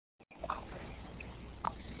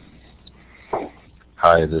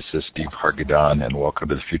Hi, this is Steve Hargadon, and welcome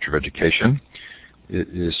to the Future of Education. It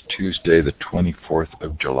is Tuesday, the 24th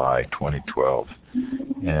of July, 2012.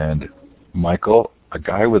 And Michael, a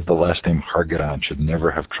guy with the last name Hargadon should never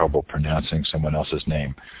have trouble pronouncing someone else's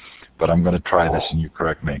name. But I'm going to try this, and you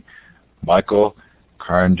correct me. Michael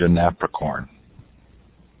Karnjanaprakorn.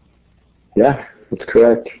 Yeah, that's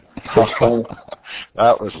correct.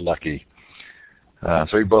 That was lucky.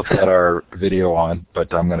 So we both had our video on,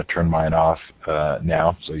 but I'm going to turn mine off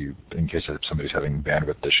now, so you, in case somebody's having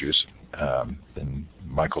bandwidth issues, then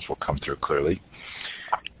Michael's will come through clearly.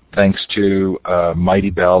 Thanks to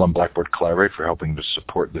Mighty Bell and Blackboard Collaborate for helping to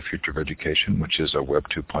support the Future of Education, which is a Web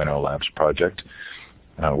 2.0 Labs project.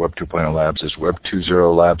 Web 2.0 Labs is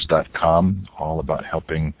web20labs.com, all about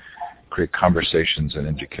helping create conversations in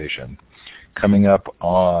education. Coming up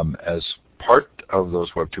as part of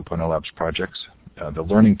those Web 2.0 Labs projects, the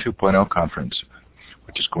Learning 2.0 conference,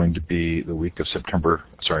 which is going to be the week of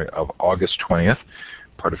August 20th,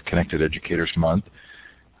 part of Connected Educators Month.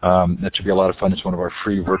 That should be a lot of fun. It's one of our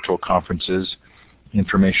free virtual conferences.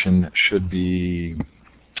 Information should be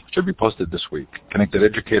posted this week. Connected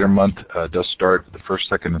Educator Month does start the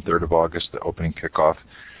 1st, 2nd, and 3rd of August, the opening kickoff,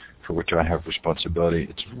 for which I have responsibility.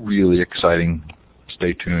 It's really exciting.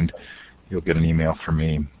 Stay tuned. You'll get an email from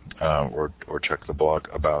me or check the blog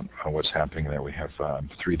about what's happening there. We have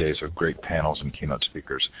 3 days of great panels and keynote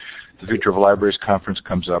speakers. The Future of Libraries Conference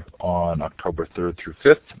comes up on October 3rd through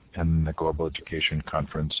 5th, and the Global Education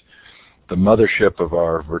Conference. The mothership of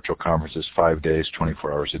our virtual conference is 5 days,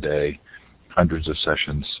 24 hours a day, hundreds of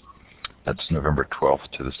sessions. That's November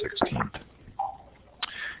 12th to the 16th.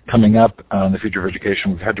 Coming up on the Future of Education,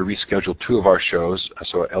 we've had to reschedule 2 of our shows.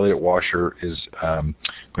 So Elliot Washer is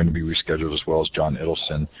going to be rescheduled, as well as John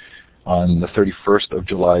Idelson. On the 31st of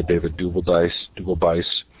July, David Dubelbeis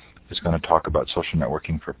is going to talk about social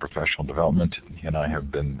networking for professional development. He and I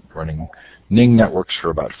have been running Ning networks for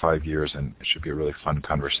about 5 years, and it should be a really fun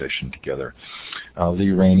conversation together. Lee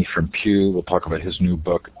Rainey from Pew will talk about his new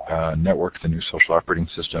book, Network, the New Social Operating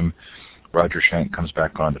System. Roger Schenck comes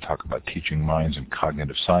back on to talk about teaching minds and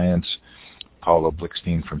cognitive science. Paula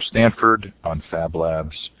Blickstein from Stanford on Fab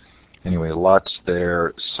Labs. Anyway, lots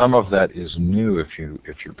there. Some of that is new if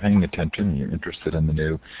you're paying attention and you're interested in the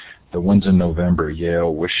new. The ones in November,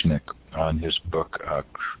 Yale Wishnick on his book,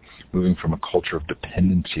 Moving from a Culture of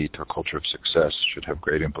Dependency to a Culture of Success, should have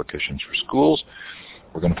great implications for schools.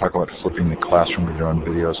 We're going to talk about flipping the classroom with your own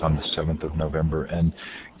videos on the 7th of November. And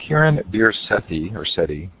Kieran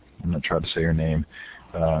Sethi, I'm not trying to say her name,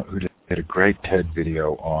 who did a great TED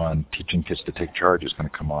video on teaching kids to take charge, is going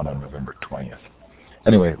to come on November 20th.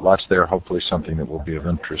 Anyway, lots there, hopefully something that will be of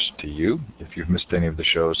interest to you. If you've missed any of the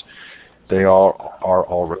shows, they are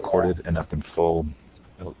all recorded and up in full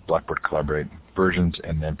Blackboard Collaborate versions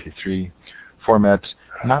and MP3 formats.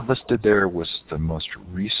 Not listed there was the most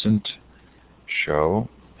recent show,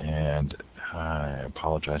 and I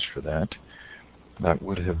apologize for that. That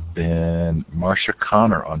would have been Marcia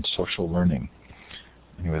Connor on social learning.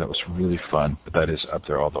 Anyway, that was really fun, but that is up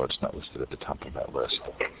there, although it's not listed at the top of that list.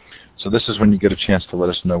 So this is when you get a chance to let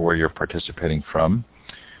us know where you're participating from.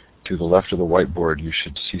 To the left of the whiteboard, you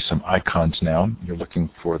should see some icons now. You're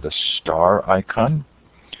looking for the star icon,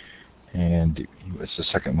 and it's the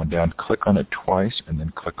second one down. Click on it twice, and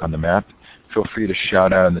then click on the map. Feel free to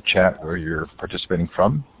shout out in the chat where you're participating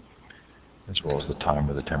from, as well as the time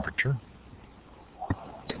or the temperature.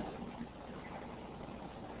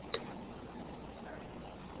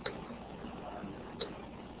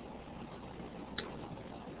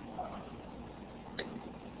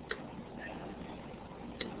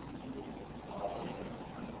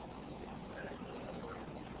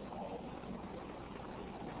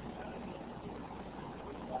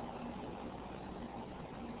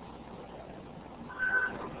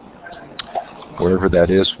 Wherever that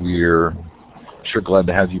is, we're sure glad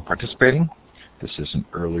to have you participating. This is an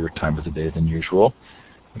earlier time of the day than usual,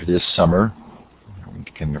 but it is summer. We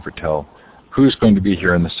can never tell who's going to be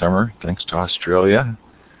here in the summer, thanks to Australia.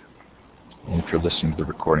 And if you're listening to the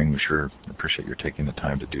recording, we sure appreciate your taking the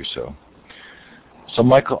time to do so. So,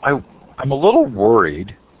 Michael, I'm a little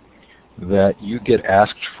worried that you get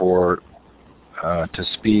asked for to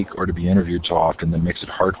speak or to be interviewed so often that makes it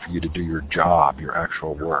hard for you to do your job, your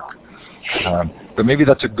actual work. But maybe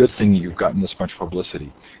that's a good thing you've gotten this much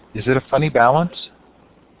publicity. Is it a funny balance?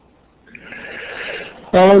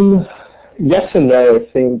 Yes and no.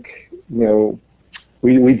 I think,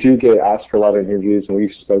 we do get asked for a lot of interviews, and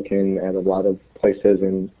we've spoken at a lot of places,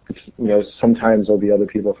 and sometimes there'll be other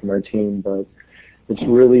people from our team, but it's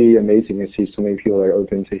really amazing to see so many people are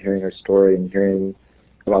open to hearing our story and hearing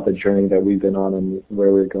about the journey that we've been on and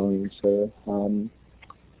where we're going. So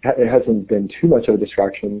it hasn't been too much of a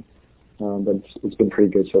distraction, but it's been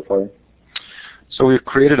pretty good so far. So we've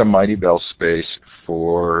created a Mighty Bell space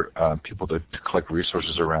for people to collect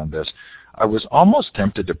resources around this. I was almost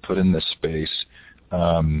tempted to put in this space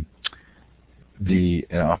and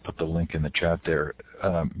I'll put the link in the chat there,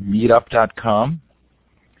 meetup.com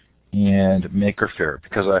and Maker Faire,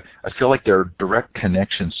 because I feel like there are direct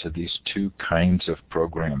connections to these two kinds of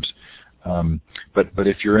programs. But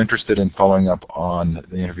if you're interested in following up on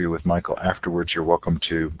the interview with Michael afterwards, you're welcome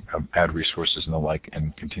to add resources and the like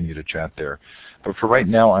and continue to chat there. But for right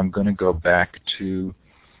now, I'm going to go back to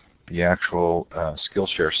the actual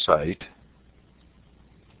Skillshare site.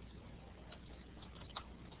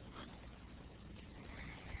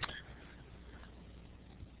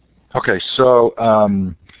 Okay, so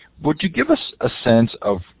would you give us a sense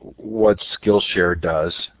of what Skillshare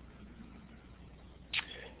does?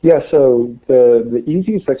 Yeah, so the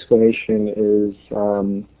easiest explanation is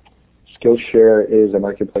Skillshare is a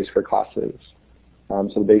marketplace for classes.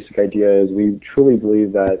 So the basic idea is we truly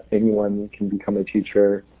believe that anyone can become a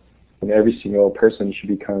teacher, and every single person should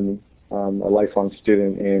become a lifelong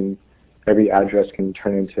student, and every address can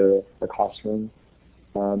turn into a classroom.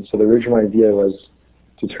 So the original idea was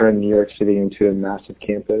to turn New York City into a massive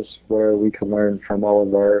campus where we could learn from all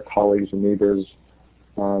of our colleagues and neighbors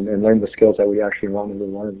and learn the skills that we actually wanted to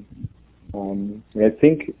learn. And I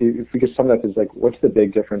think if we could sum it up as like, what's the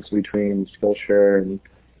big difference between Skillshare and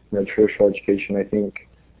traditional education? I think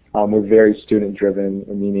we're very student-driven,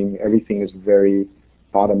 meaning everything is very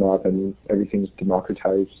bottom-up and everything's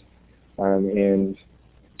democratized. And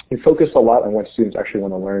we focus a lot on what students actually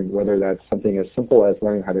want to learn, whether that's something as simple as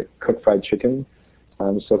learning how to cook fried chicken.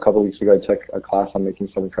 So a couple of weeks ago, I took a class on making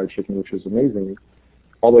southern fried chicken, which was amazing,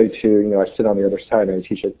 all the way to, I sit on the other side and I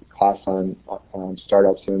teach a class on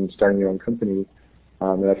startups and starting your own company.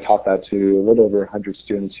 And I've taught that to a little over 100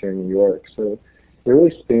 students here in New York. So it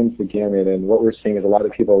really spans the gamut. And what we're seeing is a lot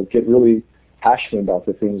of people get really passionate about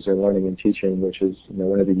the things they're learning and teaching, which is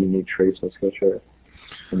one of the unique traits of Skillshare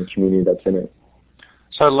and the community that's in it.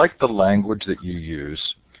 So I like the language that you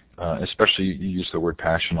use, especially you use the word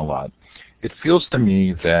passion a lot. It feels to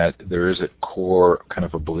me that there is a core kind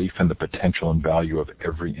of a belief in the potential and value of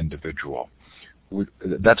every individual.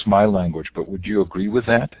 That's my language, but would you agree with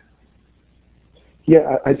that?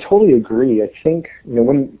 Yeah, I totally agree. I think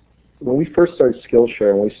when we first started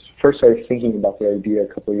Skillshare, when we first started thinking about the idea a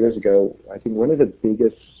couple of years ago, I think one of the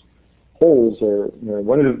biggest holes, or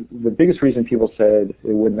one of the biggest reasons people said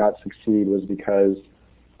it would not succeed was because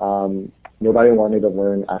nobody wanted to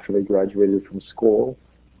learn after they graduated from school.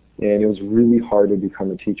 And it was really hard to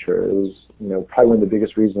become a teacher. It was, probably one of the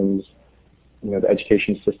biggest reasons, the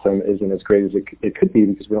education system isn't as great as it could be,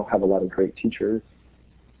 because we don't have a lot of great teachers.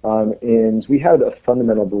 And we had a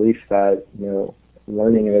fundamental belief that,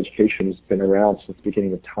 learning and education has been around since the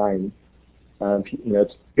beginning of time.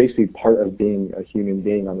 It's basically part of being a human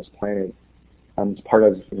being on this planet. It's part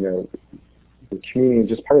of, the community,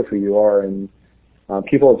 just part of who you are. And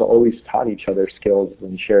people have always taught each other skills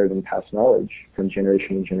and shared and passed knowledge from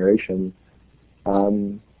generation to generation.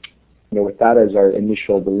 With that as our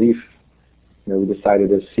initial belief, we decided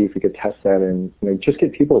to see if we could test that and just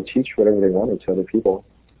get people to teach whatever they wanted to other people,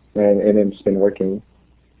 and it's been working.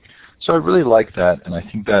 So I really like that, and I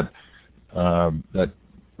think that that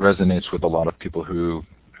resonates with a lot of people who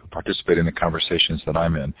participate in the conversations that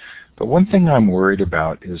I'm in. But one thing I'm worried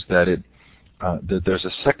about is that that there's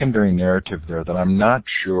a secondary narrative there that I'm not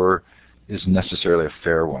sure is necessarily a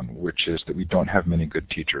fair one, which is that we don't have many good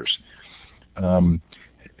teachers.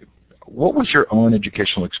 What was your own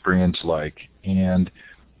educational experience like? And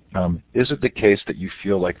is it the case that you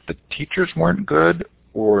feel like the teachers weren't good,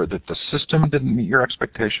 or that the system didn't meet your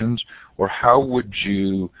expectations? Or how would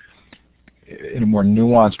you, in a more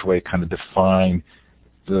nuanced way, kind of define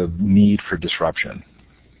the need for disruption?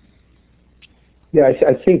 Yeah,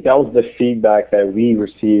 I think that was the feedback that we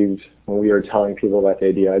received when we were telling people about the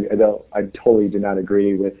idea. I totally do not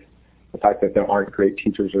agree with the fact that there aren't great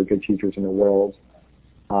teachers or good teachers in the world.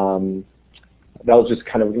 That was just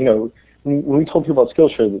kind of, when we told people about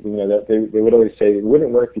Skillshare, that they would always say it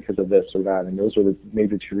wouldn't work because of this or that, and those are the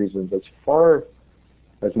maybe two reasons. As far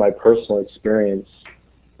as my personal experience,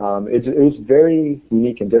 it was very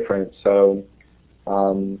unique and different. So,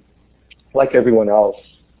 like everyone else,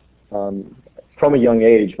 from a young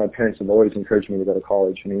age, my parents have always encouraged me to go to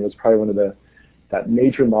college. I mean, it was probably one of that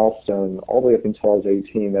major milestone all the way up until I was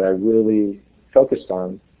 18 that I really focused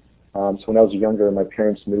on. So when I was younger, my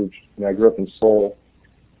parents moved. I grew up in Seoul,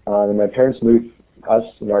 and my parents moved us,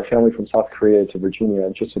 our family, from South Korea to Virginia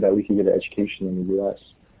just so that we could get an education in the U.S.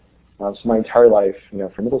 So my entire life,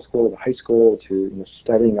 from middle school to high school to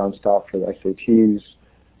studying nonstop for the SATs,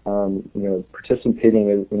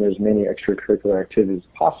 participating in as many extracurricular activities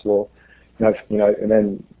as possible, and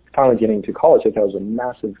then finally getting to college, I thought was a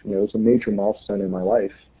massive, it was a major milestone in my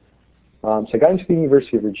life. So I got into the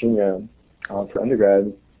University of Virginia for undergrad.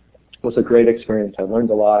 It was a great experience. I learned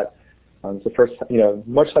a lot. It's the first,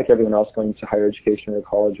 much like everyone else going to higher education or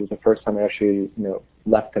college, it was the first time I actually,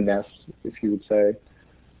 left the nest, if you would say.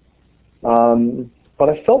 But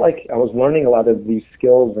I felt like I was learning a lot of these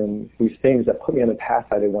skills and these things that put me on a path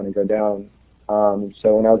I didn't want to go down.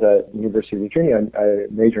 So when I was at University of Virginia, I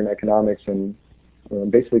majored in economics and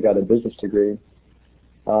basically got a business degree.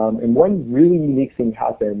 And one really unique thing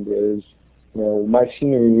happened is, my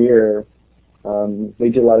senior year, they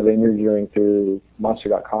did a lot of interviewing through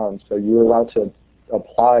Monster.com. So you were allowed to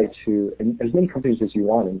apply to as many companies as you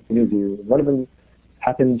want and interview. One of them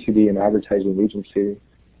happened to be an advertising agency.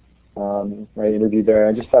 I interviewed there.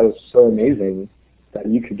 I just thought it was so amazing that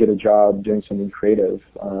you could get a job doing something creative.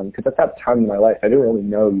 Because at that time in my life, I didn't really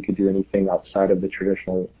know you could do anything outside of the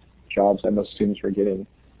traditional jobs that most students were getting.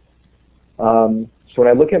 So when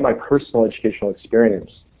I look at my personal educational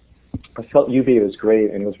experience, I felt UVA was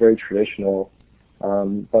great and it was very traditional.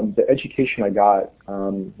 But the education I got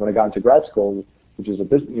when I got into grad school, which is a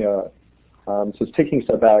business, so it's taking a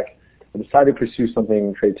step back, I decided to pursue something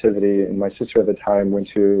in creativity, and my sister at the time went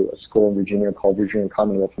to a school in Virginia called Virginia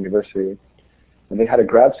Commonwealth University, and they had a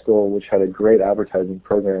grad school which had a great advertising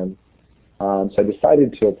program. So I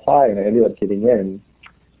decided to apply, and I ended up getting in.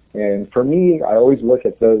 And for me, I always look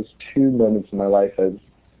at those two moments in my life as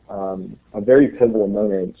a very pivotal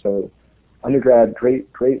moment. So undergrad,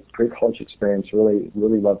 great college experience, really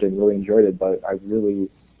loved it, really enjoyed it, but I really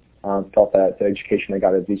felt that the education I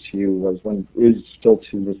got at VCU is still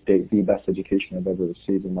to this date the best education I've ever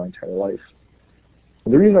received in my entire life.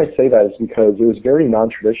 And the reason I say that is because it was very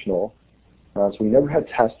non-traditional. So we never had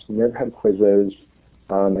tests, we never had quizzes.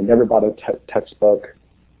 I never bought a textbook.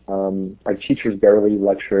 Our teachers barely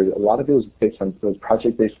lectured. A lot of it was based on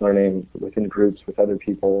project-based learning within groups with other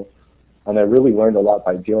people, and I really learned a lot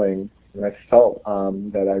by doing. And I felt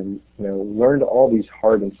that I, learned all these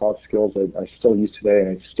hard and soft skills that I still use today,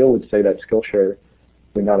 and I still would say that Skillshare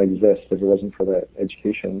would not exist if it wasn't for that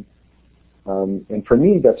education. And for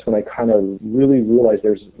me, that's when I kind of really realized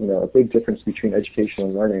there's, a big difference between education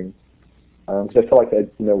and learning. Because I felt like that,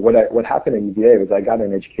 what happened at UVA was I got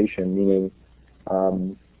an education, meaning,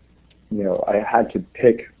 I had to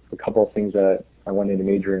pick a couple of things that I wanted to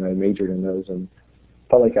major in, and I majored in those. And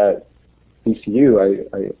felt like at VCU,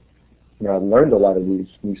 I learned a lot of these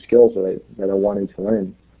new skills that I wanted to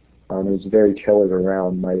learn. It was very tailored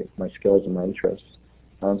around my skills and my interests.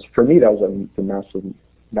 So for me, that was a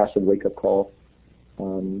massive wake-up call.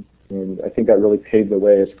 And I think that really paved the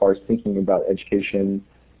way as far as thinking about education.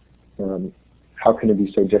 How can it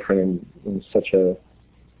be so different in such a,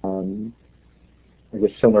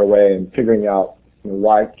 similar way, and figuring out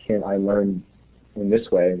why can't I learn in this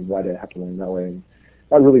way and why did I have to learn that way? And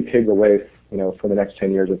that really paved the way for the next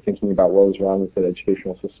 10 years of thinking about what was wrong with the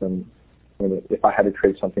educational system, and if I had to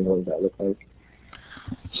create something, what would that look like?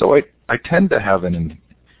 So I tend to have an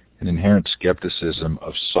inherent skepticism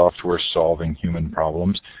of software solving human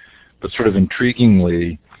problems, but sort of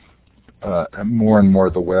intriguingly, more and more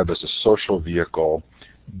the web as a social vehicle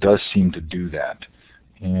does seem to do that.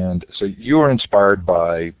 And so you were inspired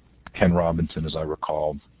by Ken Robinson, as I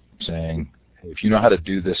recall, saying, hey, if you know how to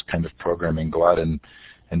do this kind of programming, go out and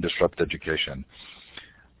disrupt education.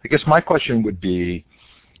 I guess my question would be,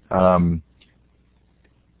 first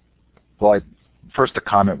the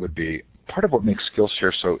comment would be, part of what makes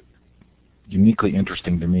Skillshare so uniquely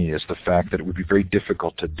interesting to me is the fact that it would be very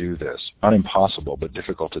difficult to do this. Not impossible, but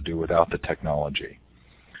difficult to do without the technology.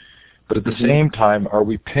 But at the same time, are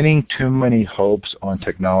we pinning too many hopes on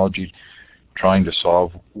technology trying to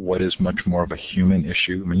solve what is much more of a human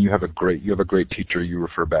issue? I mean, you have a great teacher you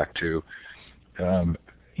refer back to.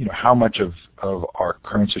 How much of our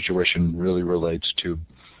current situation really relates to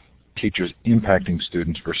teachers impacting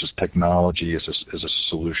students versus technology as a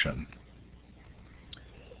solution?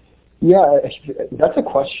 Yeah, that's a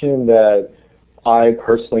question that I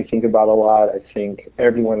personally think about a lot. I think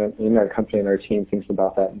everyone in our company and our team thinks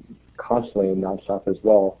about that constantly and nonstop as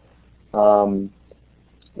well.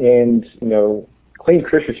 And Clayton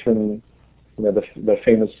Christensen, the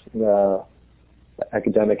famous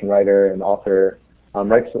academic and writer and author,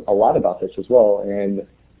 writes a lot about this as well. And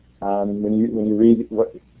when you read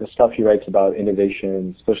the stuff he writes about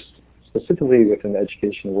innovation, specifically within the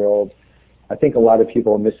education world, I think a lot of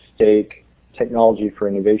people mistake technology for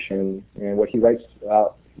innovation. And what he writes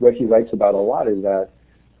about a lot is that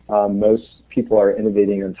most people are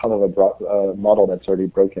innovating on top of a model that's already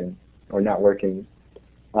broken or not working.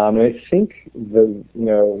 And I think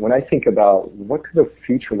when I think about what could the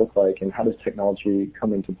future look like and how does technology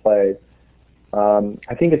come into play,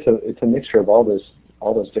 I think it's a mixture of all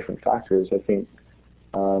those different factors. I think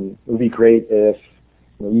it would be great if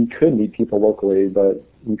you could meet people locally, but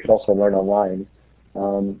you could also learn online.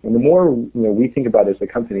 And the more we think about it as a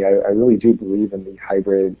company, I really do believe in the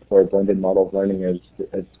hybrid or blended model of learning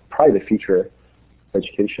as probably the future of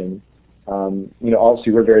education.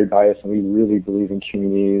 Obviously we're very biased and we really believe in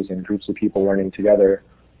communities and groups of people learning together.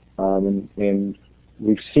 And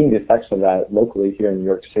we've seen the effects of that locally here in New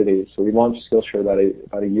York City. So we launched Skillshare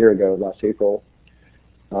about a year ago, last April.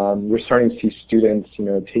 We're starting to see students,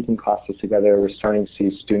 taking classes together. We're starting to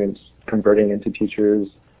see students converting into teachers.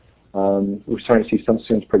 We're starting to see some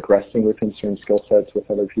students progressing within certain skill sets with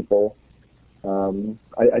other people.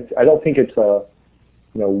 I don't think it's a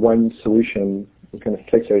one solution is going to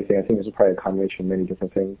fix everything. I think it's probably a combination of many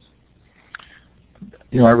different things.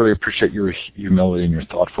 I really appreciate your humility and your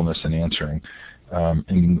thoughtfulness in answering.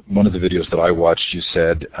 In one of the videos that I watched, you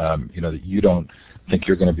said, that you don't think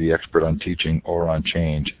you're going to be expert on teaching or on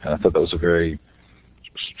change. And I thought that was a very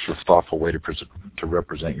sort of thoughtful way to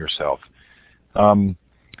represent yourself. Have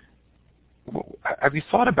you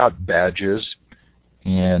thought about badges?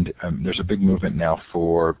 And there's a big movement now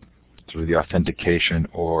for sort of the authentication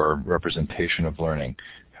or representation of learning.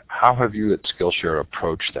 How have you at Skillshare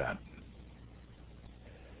approached that?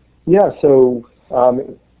 Yeah, so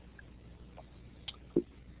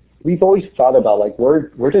we've always thought about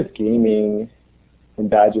where does gaming and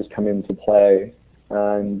badges come into play?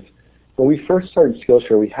 And when we first started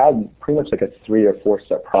Skillshare, we had pretty much a 3 or 4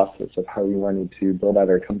 step process of how we wanted to build out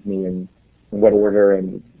our company and in what order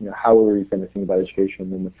and how were we going to think about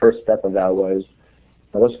education. And the first step of that was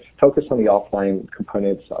let's focus on the offline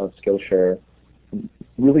components of Skillshare,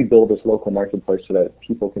 really build this local marketplace so that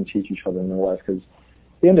people can teach each other in their life. Because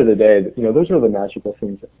at the end of the day, those are the magical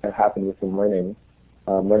things that happen within learning.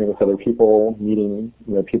 Learning with other people, meeting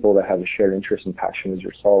people that have a shared interest and passion as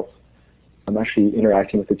yourself. Actually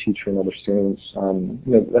interacting with the teacher and other students.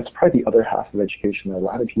 That's probably the other half of education that a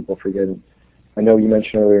lot of people forget. I know you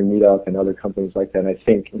mentioned earlier Meetup and other companies like that, and I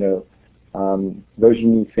think those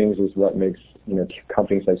unique things is what makes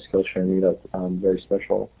companies like Skillshare and Meetup very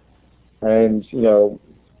special. And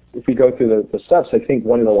if we go through the steps, I think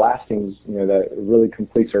one of the last things that really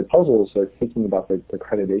completes our puzzles are thinking about the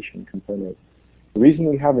accreditation component. The reason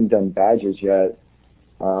we haven't done badges yet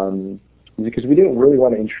is because we didn't really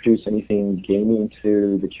want to introduce anything gaming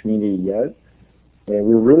to the community yet, and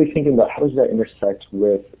we were really thinking about how does that intersect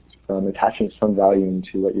with attaching some value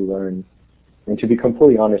to what you learn. And to be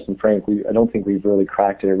completely honest and frank, I don't think we've really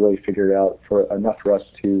cracked it or really figured it out enough for us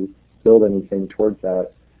to build anything towards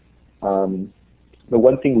that. The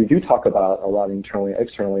one thing we do talk about a lot internally and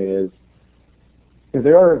externally is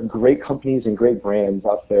there are great companies and great brands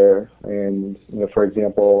out there, and for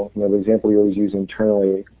example, the example we always use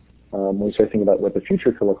internally when we start thinking about what the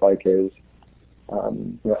future could look like is,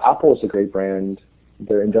 Apple is a great brand.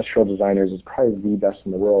 Their industrial designers is probably the best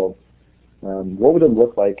in the world. What would it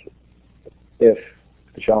look like if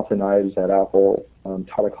Jonathan Ives at Apple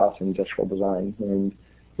taught a class in industrial design? And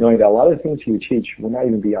knowing that a lot of the things he would teach will not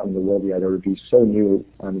even be out in the world yet, or would be so new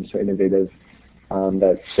and so innovative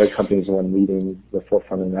that their companies are one leading the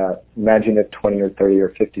forefront in that. Imagine if 20 or 30 or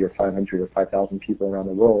 50 or 500 or 5,000 people around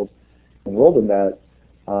the world enrolled in that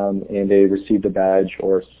and they received a badge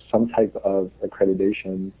or some type of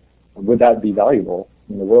accreditation. Would that be valuable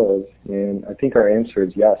in the world? And I think our answer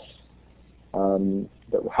is yes.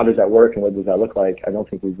 But how does that work and what does that look like? I don't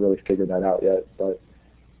think we've really figured that out yet. But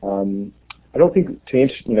I don't think, to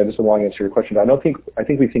answer, this is a long answer to your question, but I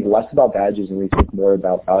think we think less about badges and we think more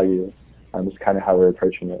about value. Is kind of how we're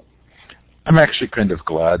approaching it. I'm actually kind of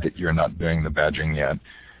glad that you're not doing the badging yet.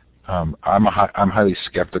 I'm highly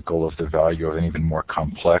skeptical of the value of an even more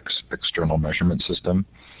complex external measurement system.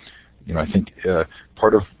 I think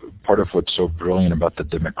part of what's so brilliant about the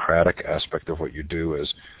democratic aspect of what you do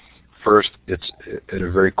is, first, it's at a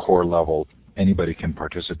very core level, anybody can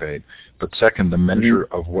participate. But second, the measure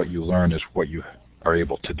of what you learn is what you are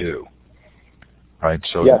able to do. Right?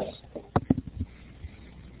 So yes.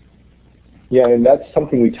 Yeah, and that's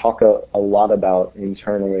something we talk a lot about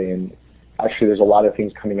internally, and actually there's a lot of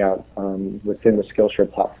things coming out within the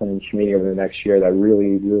Skillshare platform and community over the next year that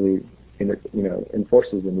really, really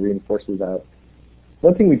enforces and reinforces that.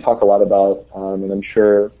 One thing we talk a lot about, and I'm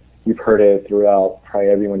sure you've heard it throughout probably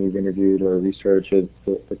everyone you've interviewed or researched, is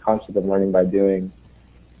the concept of learning by doing.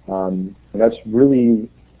 And that's really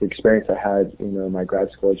the experience I had in my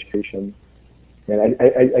grad school education.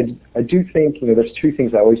 And I do think, there's two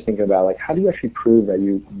things I always think about, like how do you actually prove that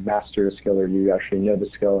you master a skill or you actually know the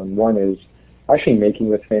skill? And one is actually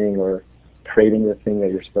making the thing or creating the thing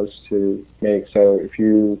that you're supposed to make. So if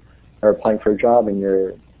you are applying for a job and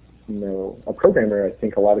you're, a programmer, I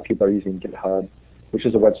think a lot of people are using GitHub, which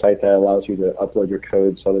is a website that allows you to upload your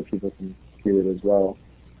code so other people can view it as well.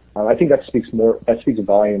 I think that speaks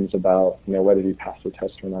volumes about, whether you pass the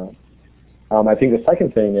test or not. I think the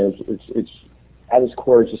second thing is it's at its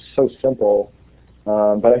core, it's just so simple.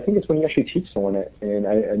 But I think it's when you actually teach someone it. And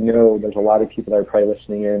I know there's a lot of people that are probably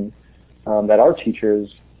listening in that are teachers.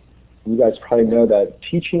 You guys probably know that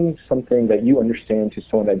teaching something that you understand to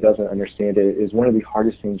someone that doesn't understand it is one of the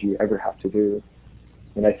hardest things you ever have to do.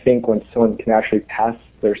 And I think when someone can actually pass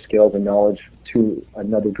their skills and knowledge to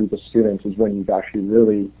another group of students is when you've actually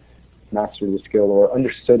really mastered the skill or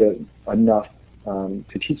understood it enough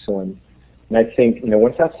to teach someone. And I think,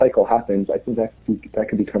 once that cycle happens, I think that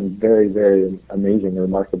could become very, very amazing and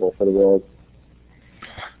remarkable for the world.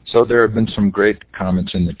 So there have been some great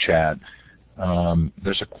comments in the chat.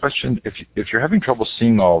 There's a question, if you're having trouble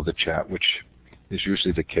seeing all of the chat, which is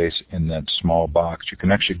usually the case in that small box, you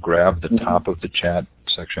can actually grab the top of the chat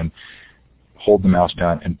section, hold the mouse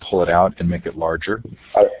down, and pull it out and make it larger.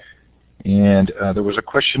 And there was a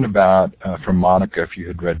question about, from Monica, if you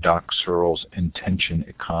had read Doc Searle's Intention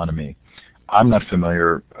Economy. I'm not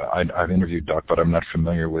familiar. I've interviewed Doc, but I'm not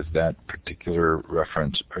familiar with that particular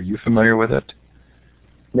reference. Are you familiar with it?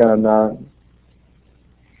 No, I'm not.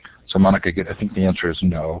 So Monica, I think the answer is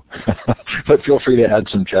no. But feel free to add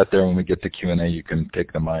some chat there. When we get to Q&A, you can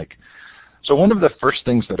take the mic. So one of the first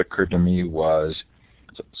things that occurred to me was,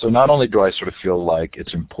 so not only do I sort of feel like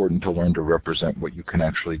it's important to learn to represent what you can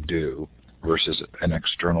actually do versus an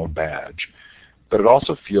external badge, but it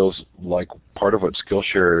also feels like part of what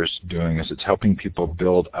Skillshare is doing is it's helping people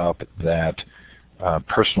build up that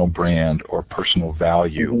personal brand or personal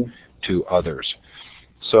value to others.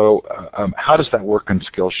 So how does that work in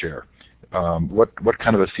Skillshare? What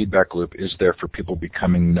kind of a feedback loop is there for people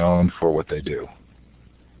becoming known for what they do?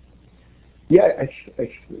 Yeah,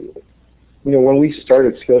 when we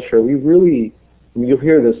started Skillshare, we really, you'll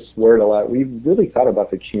hear this word a lot, we really thought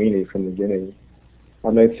about the community from the beginning.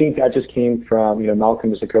 I think that just came from,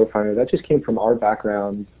 Malcolm is a co-founder, that just came from our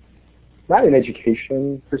background, not in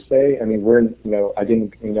education per se. I mean,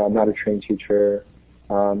 I'm not a trained teacher.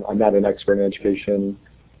 I'm not an expert in education.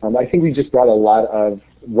 I think we just brought a lot of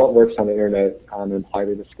what works on the internet and applied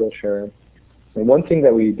it to Skillshare. And one thing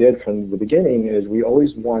that we did from the beginning is we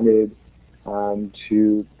always wanted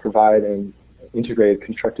to provide and integrate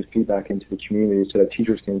constructive feedback into the community so that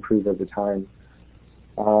teachers can improve over time.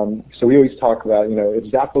 So we always talk about, if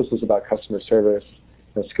Zappos was about customer service,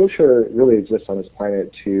 Skillshare really exists on this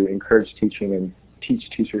planet to encourage teaching and teach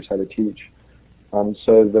teachers how to teach.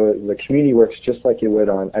 So the community works just like it would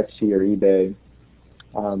on Etsy or eBay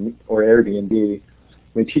or Airbnb.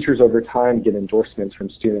 Teachers over time get endorsements from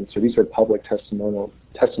students. So these are public testimonials.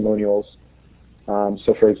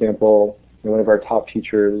 So for example, one of our top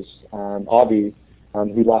teachers, Avi,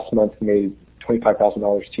 who last month made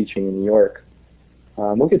 $25,000 teaching in New York.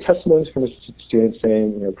 We'll get testimonies from the students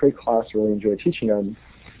saying, great class, really enjoy teaching them.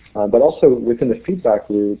 But also within the feedback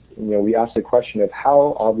loop, we ask the question of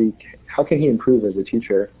how can he improve as a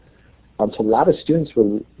teacher? So a lot of students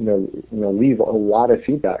will, leave a lot of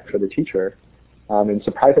feedback for the teacher. And it's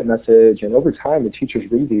a private message, and over time the teachers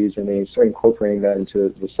read these and they start incorporating that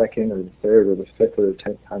into the second or the third or the fifth or the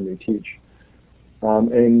 10th time they teach.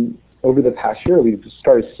 And over the past year, we've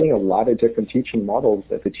started seeing a lot of different teaching models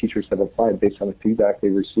that the teachers have applied based on the feedback they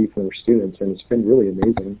received from their students, and it's been really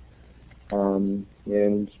amazing.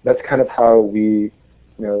 And that's kind of how we,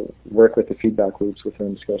 work with the feedback loops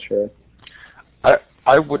within Skillshare.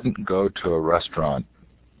 I wouldn't go to a restaurant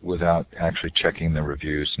without actually checking the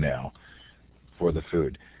reviews now for the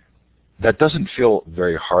food. That doesn't feel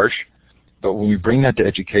very harsh, but when we bring that to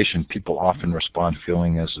education, people often respond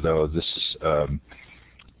feeling as though this is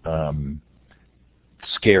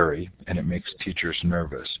scary and it makes teachers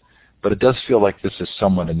nervous. But it does feel like this is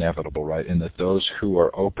somewhat inevitable, right? In that those who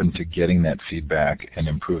are open to getting that feedback and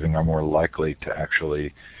improving are more likely to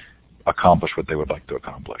actually accomplish what they would like to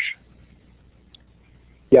accomplish.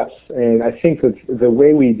 Yes, and I think that the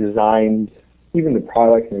way we designed even the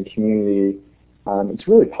product and the community, it's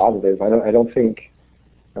really positive. I don't think,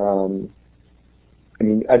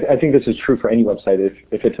 I think this is true for any website.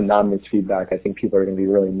 If it's anonymous feedback, I think people are going to be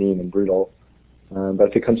really mean and brutal. But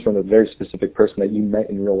if it comes from a very specific person that you met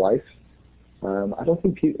in real life, I don't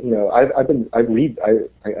think people, I read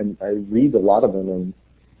a lot of them, and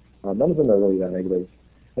none of them are really that negative.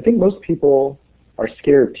 I think most people are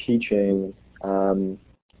scared of teaching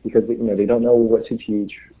because they don't know what to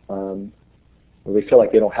teach. Or they feel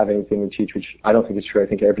like they don't have anything to teach, which I don't think is true. I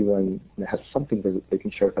think everyone has something that they can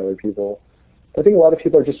share with other people. I think a lot of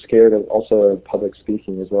people are just scared of public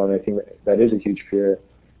speaking as well, and I think that is a huge fear.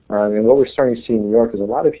 And what we're starting to see in New York is a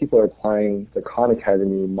lot of people are applying the Khan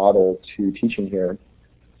Academy model to teaching here.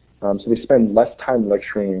 So they spend less time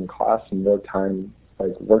lecturing in class and more time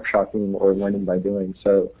like workshopping or learning by doing.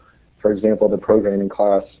 So, for example, the programming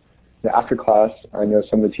class, after class, I know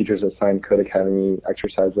some of the teachers assign Code Academy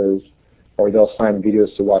exercises, or they'll assign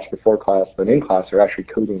videos to watch before class, but in class they're actually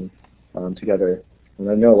coding together. And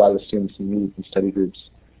I know a lot of the students meet in study groups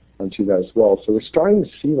do that as well. So we're starting to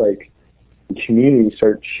see like the community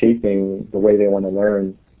start shaping the way they want to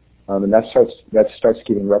learn, and that starts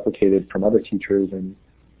getting replicated from other teachers, and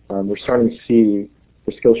we're starting to see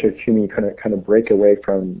the Skillshare community kind of break away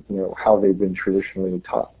from how they've been traditionally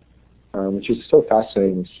taught, which is so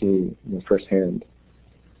fascinating to see firsthand.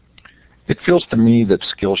 It feels to me that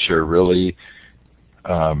Skillshare really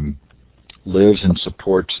lives and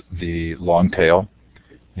supports the long tail.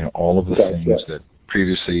 All of the things that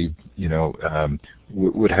previously,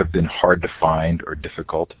 would have been hard to find or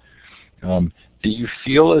difficult. Do you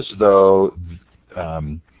feel as though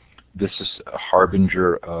this is a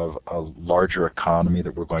harbinger of a larger economy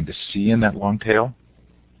that we're going to see in that long tail?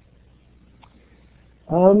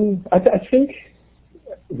 I think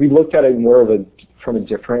we looked at it more from a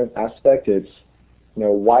different aspect. It's,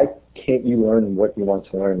 why can't you learn what you want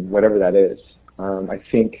to learn, whatever that is? I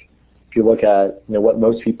think if you look at what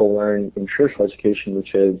most people learn in traditional education,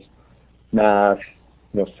 which is math,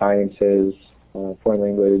 sciences, foreign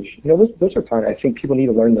language, those are fine. I think people need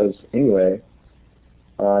to learn those anyway.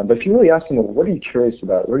 But if you really ask them, what are you curious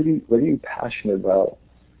about? What are you passionate about?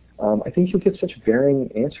 I think you'll get such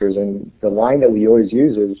varying answers. And the line that we always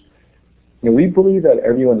use is, we believe that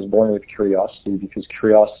everyone is born with curiosity because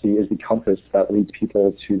curiosity is the compass that leads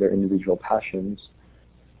people to their individual passions.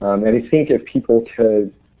 And I think if people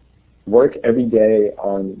could work every day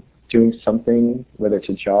on doing something, whether it's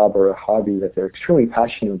a job or a hobby that they're extremely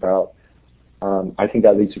passionate about, I think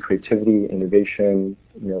that leads to creativity, innovation,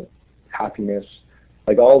 happiness,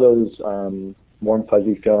 like all those warm,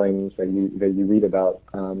 fuzzy feelings that you read about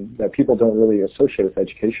that people don't really associate with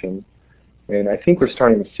education. And I think we're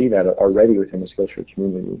starting to see that already within the Skillshare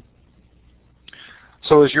community.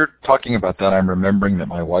 So as you're talking about that, I'm remembering that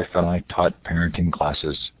my wife and I taught parenting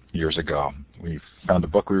classes years ago. We found a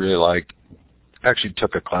book we really liked, actually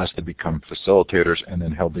took a class to become facilitators, and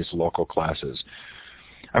then held these local classes.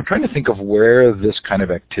 I'm trying to think of where this kind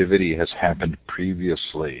of activity has happened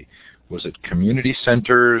previously. Was it community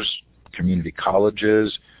centers, community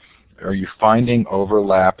colleges? Are you finding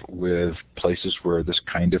overlap with places where this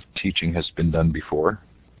kind of teaching has been done before?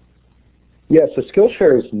 Yeah, so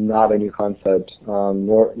Skillshare is not a new concept.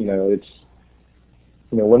 It's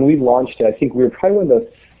when we launched it, I think we were probably one of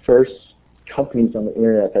the first companies on the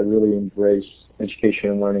internet that really embraced education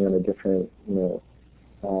and learning on a different,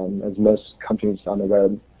 as most companies on the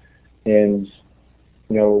web. And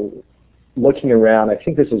looking around, I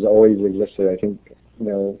think this has always existed. I think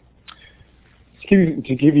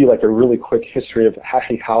to give you like a really quick history of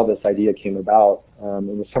actually how this idea came about.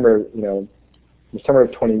 In the summer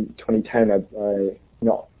of 2010,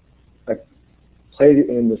 I played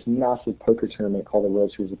in this massive poker tournament called the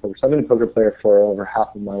World Series of Poker. So I've been a poker player for over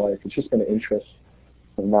half of my life. It's just been an interest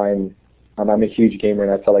of mine. I'm a huge gamer,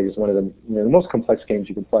 and I felt like it's one of the most complex games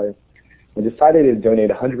you can play. I decided to donate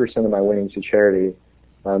 100% of my winnings to charity.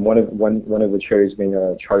 One of the charities being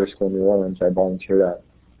a charter school in New Orleans I volunteered at.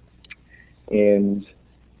 And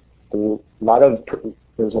there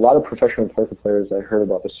was a lot of professional poker players that heard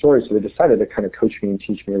about the story, so they decided to kind of coach me and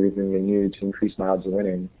teach me everything they knew to increase my odds of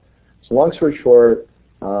winning. So long story short,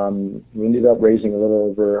 we ended up raising a little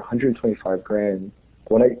over $125,000.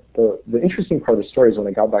 The interesting part of the story is when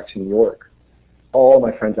I got back to New York, all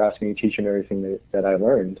my friends asked me to teach them everything that I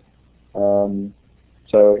learned.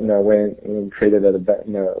 So I went and created an event,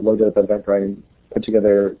 loaded up Eventbrite and put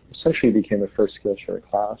together, essentially became the first Skillshare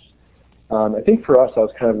class. I think for us, that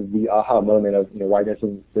was kind of the aha moment of, why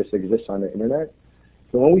doesn't this exist on the internet?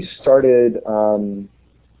 So when we started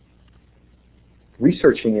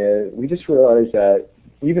researching it, we just realized that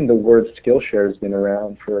even the word Skillshare has been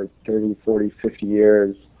around for 30, 40, 50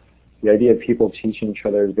 years. The idea of people teaching each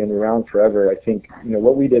other has been around forever. I think,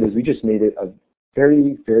 what we did is we just made it a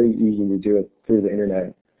very, very easy to do it through the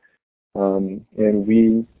internet. And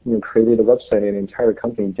we created a website and an entire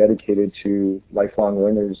company dedicated to lifelong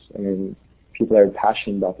learners and people that are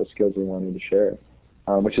passionate about the skills they wanted to share,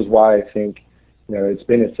 which is why I think it's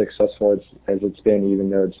been as successful as it's been, even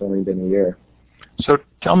though it's only been a year. So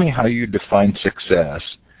tell me how you define success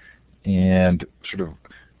and sort of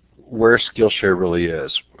where Skillshare really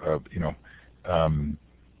is.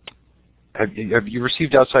 Have you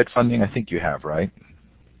received outside funding? I think you have, right?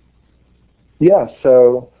 Yeah.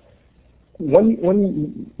 So one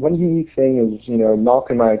unique thing is,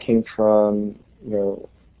 Malcolm and I came from the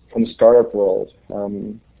startup world.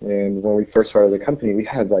 And when we first started the company, we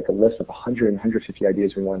had like a list of 150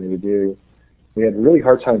 ideas we wanted to do. We had a really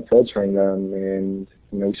hard time filtering them, and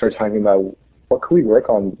we started talking about what could we work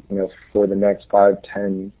on, for the next 5,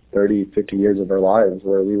 10, 30, 50 years of our lives,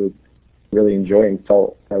 where we would really enjoy and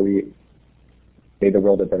felt that we made the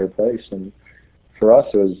world a better place. And for us,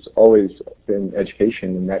 it was always been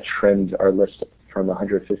education, and that trimmed our list from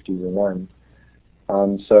 150 to one.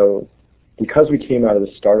 So because we came out of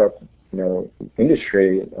the startup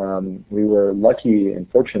industry, we were lucky and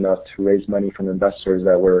fortunate enough to raise money from investors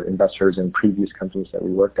that were investors in previous companies that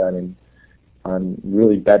we worked at, and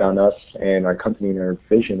really bet on us and our company and our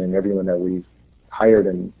vision and everyone that we've hired,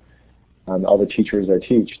 and all the teachers that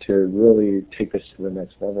teach, to really take this to the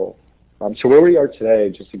next level. So where we are today,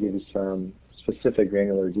 just to give you some specific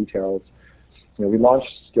granular details, we launched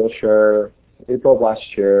Skillshare April of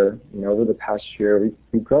last year. Over the past year,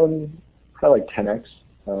 we've grown probably like 10x.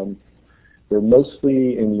 We're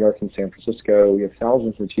mostly in New York and San Francisco. We have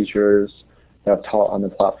thousands of teachers that have taught on the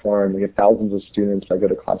platform. We have thousands of students that go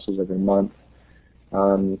to classes every month.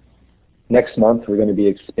 Next month, we're going to be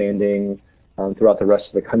expanding throughout the rest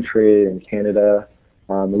of the country and Canada.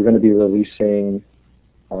 We're going to be releasing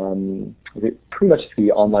pretty much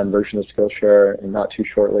the online version of Skillshare and not too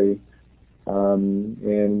shortly.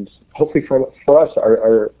 And hopefully for us,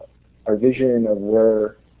 our vision of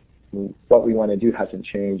what we want to do hasn't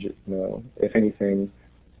changed. If anything,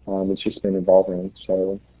 it's just been evolving.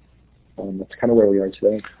 So that's kind of where we are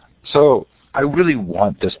today. So I really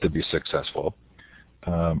want this to be successful.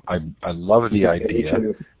 I love the idea,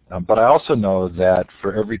 but I also know that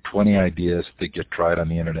for every 20 ideas that get tried on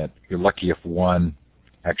the internet, you're lucky if one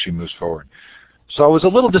actually moves forward. So I was a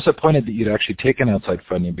little disappointed that you'd actually taken outside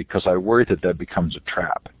funding, because I worried that becomes a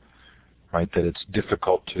trap, right? That it's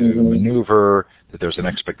difficult to maneuver, that there's an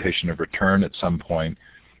expectation of return at some point.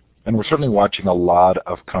 And we're certainly watching a lot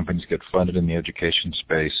of companies get funded in the education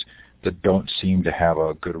space that don't seem to have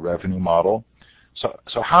a good revenue model.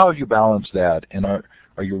 So how have you balanced that? And are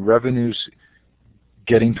your revenues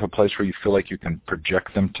getting to a place where you feel like you can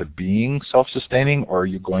project them to being self-sustaining, or are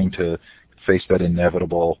you going to face that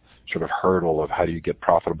inevitable sort of hurdle of how do you get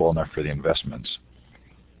profitable enough for the investments?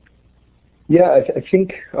 Yeah, I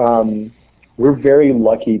think we're very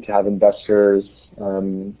lucky to have investors,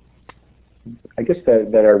 I guess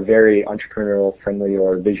that are very entrepreneurial friendly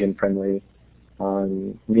or vision friendly,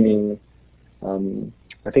 meaning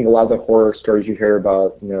I think a lot of the horror stories you hear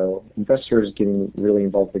about, investors getting really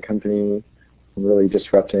involved in the company and really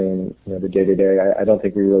disrupting, the day-to-day. I don't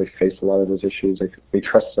think we really face a lot of those issues. They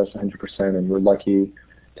trust us 100%, and we're lucky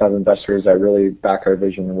to have investors that really back our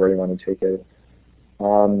vision and where we want to take it.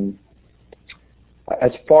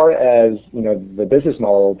 As far as the business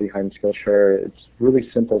model behind Skillshare, it's really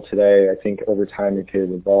simple today. I think over time it could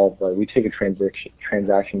evolve, but we take a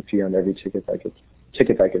transaction fee on every ticket that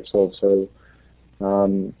gets sold. So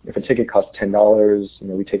if a ticket costs $10,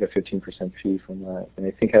 we take a 15% fee from that. And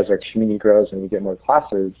I think as our community grows and we get more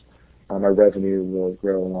classes, our revenue will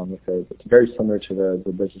grow along with it. It's very similar to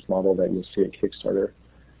the business model that you'll see at Kickstarter.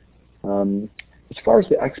 As far as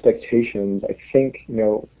the expectations, I think we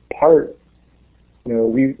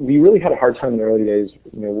really had a hard time in the early days,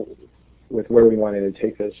 with where we wanted to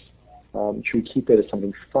take this. Should we keep it as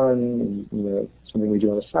something fun, something we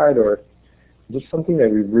do on the side, or just something that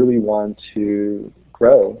we really want to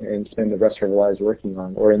grow and spend the rest of our lives working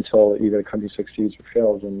on, or until either the company succeeds or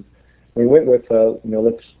fails? And we went with,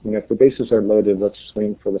 if the bases are loaded, let's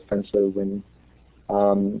swing for the fences. And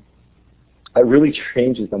it really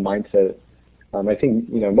changes the mindset. I think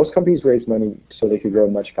most companies raise money so they could grow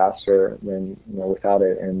much faster than without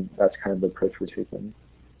it, and that's kind of the approach we're taking.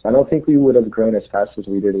 So I don't think we would have grown as fast as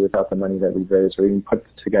we did without the money that we raised, or even put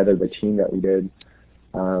together the team that we did.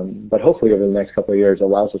 But hopefully over the next couple of years, it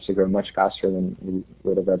allows us to grow much faster than we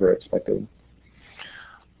would have ever expected.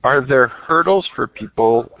 Are there hurdles for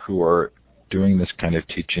people who are doing this kind of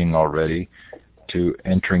teaching already to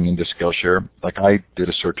entering into Skillshare? Like, I did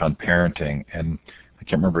a search on parenting, and I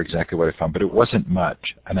can't remember exactly what I found, but it wasn't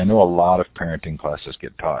much. And I know a lot of parenting classes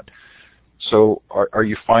get taught. So are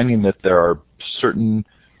you finding that there are certain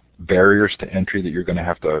barriers to entry that you're going to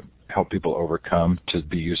have to help people overcome to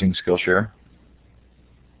be using Skillshare?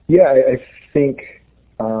 Yeah, I think,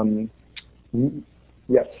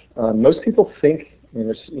 yes. Most people think,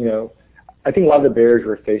 I think a lot of the barriers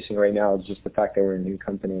we're facing right now is just the fact that we're a new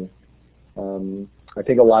company. I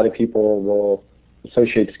think a lot of people will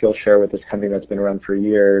associate Skillshare with this company that's been around for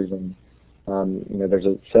years, and there's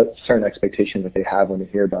a certain expectation that they have when they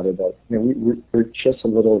hear about it. But we're just a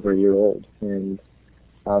little over a year old, and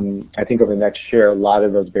I think over the next year, a lot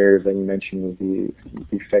of those barriers that you mentioned will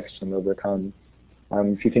be fixed and overcome.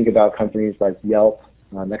 If you think about companies like Yelp,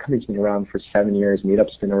 that company's been around for 7 years.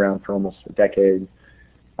 Meetup's been around for almost a decade.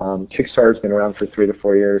 Kickstarter's been around for 3 to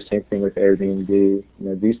 4 years. Same thing with Airbnb.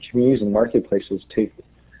 These communities and marketplaces take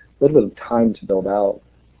a little bit of time to build out,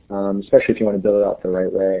 especially if you want to build it out the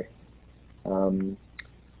right way.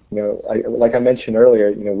 Like I mentioned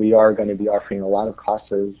earlier, we are going to be offering a lot of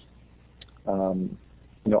classes,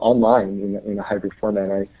 online in a hybrid format.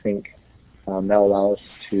 And I think that'll allow us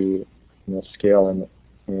to, scale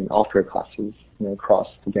and offer classes, across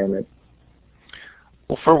the gamut.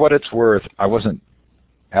 Well, for what it's worth, I wasn't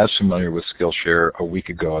as familiar with Skillshare a week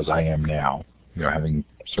ago as I am now, having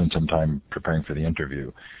spent some time preparing for the interview.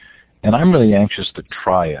 And I'm really anxious to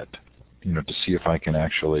try it, to see if I can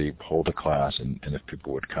actually hold a class and if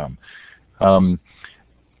people would come.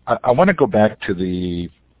 I want to go back to the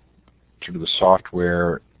sort of the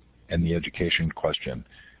software and the education question,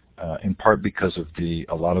 in part because of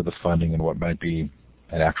a lot of the funding and what might be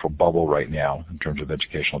an actual bubble right now in terms of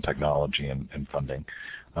educational technology and funding.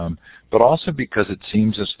 But also because it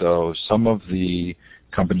seems as though some of the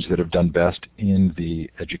companies that have done best in the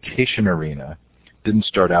education arena didn't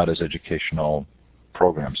start out as educational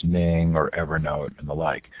programs, Ning or Evernote and the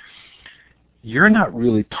like. You're not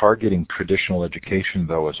really targeting traditional education,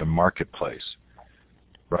 though, as a marketplace,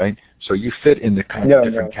 right? So you fit in the kind of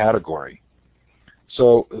different category.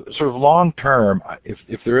 So sort of long term,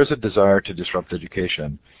 if there is a desire to disrupt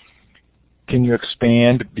education, can you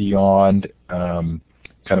expand beyond kind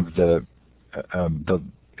of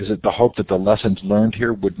is it the hope that the lessons learned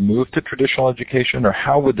here would move to traditional education, or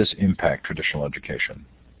how would this impact traditional education?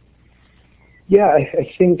 Yeah,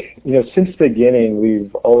 I think, since the beginning,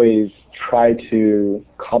 we've always tried to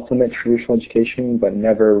complement traditional education, but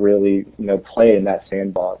never really, play in that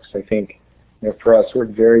sandbox. I think, for us, we're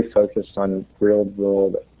very focused on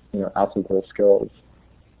real-world, applicable skills,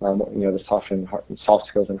 the soft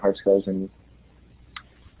skills and hard skills. And,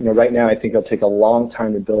 right now, I think it'll take a long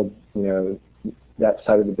time to build, that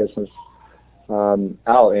side of the business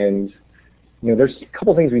out. And, there's a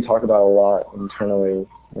couple things we talk about a lot internally,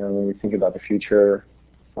 when we think about the future.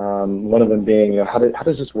 One of them being, how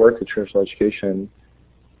does this work with traditional education?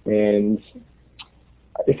 And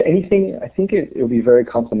if anything, I think it will be very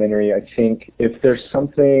complementary. I think if there's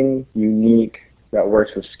something unique that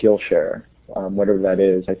works with Skillshare, whatever that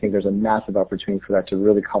is, I think there's a massive opportunity for that to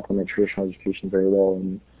really complement traditional education very well.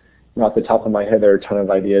 And off the top of my head, there are a ton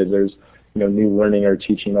of ideas. There's new learning or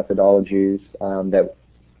teaching methodologies that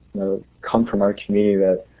come from our community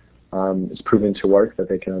that is proven to work, that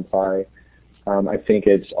they can apply. I think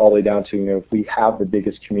it's all the way down to, if we have the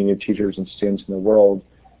biggest community of teachers and students in the world,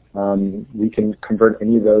 we can convert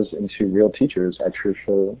any of those into real teachers at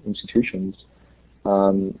traditional institutions.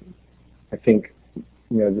 I think,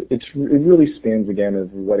 it really spans the gamut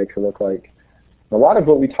of what it could look like. A lot of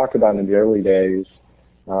what we talked about in the early days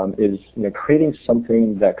is creating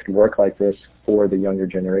something that could work like this for the younger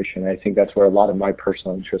generation. I think that's where a lot of my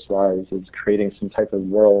personal interest lies, is creating some type of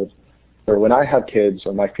world where when I have kids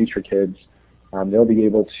or my future kids, they'll be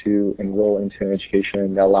able to enroll into an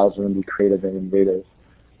education that allows them to be creative and innovative.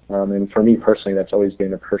 And for me personally, that's always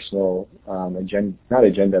been a personal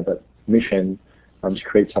mission, to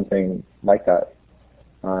create something like that.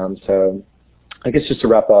 So I guess just to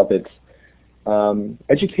wrap up, it's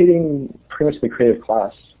educating pretty much the creative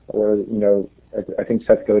class, or, I think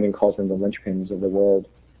Seth Godin calls them the linchpins of the world.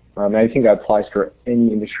 And I think that applies for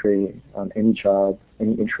any industry, any job,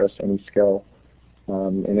 any interest, any skill.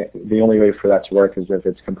 And the only way for that to work is if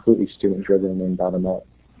it's completely student-driven and bottom-up.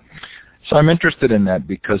 So I'm interested in that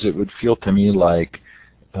because it would feel to me like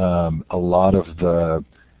a lot of the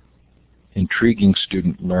intriguing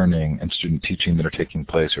student learning and student teaching that are taking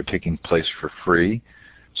place for free.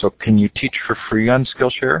 So can you teach for free on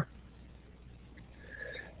Skillshare?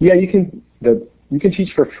 Yeah, you can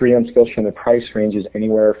teach for free on Skillshare, and the price ranges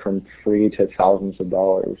anywhere from free to thousands of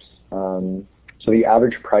dollars. So the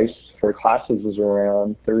average price for classes is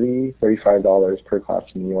around $35 per class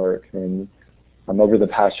in New York. And over the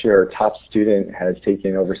past year, our top student has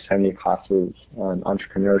taken over 70 classes on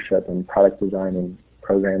entrepreneurship and product design and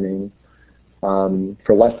programming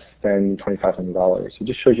for less than $2,500. It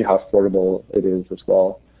just shows you how affordable it is as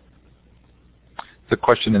well. The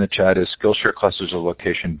question in the chat is, Skillshare classes are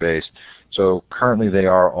location-based. So currently they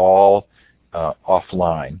are all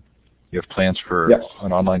offline. You have plans for Yes.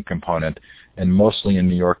 an online component, and mostly in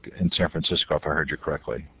New York and San Francisco, if I heard you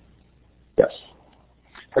correctly. Yes.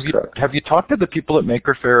 That's correct. Have you talked to the people at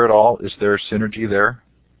Maker Faire at all? Is there synergy there?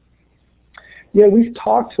 Yeah, we've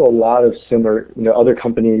talked to a lot of similar, other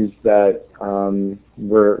companies that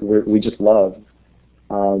we just love.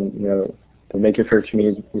 The Maker Faire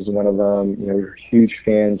community is one of them. We're huge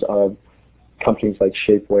fans of companies like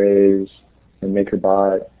Shapeways and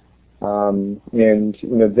MakerBot, and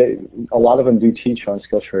a lot of them do teach on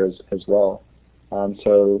Skillshare as well.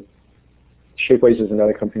 So Shapeways is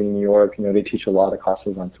another company in New York. They teach a lot of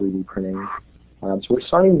classes on 3D printing. So we're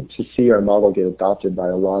starting to see our model get adopted by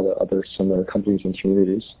a lot of other similar companies and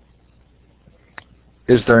communities.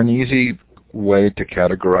 Is there an easy way to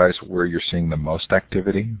categorize where you're seeing the most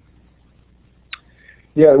activity?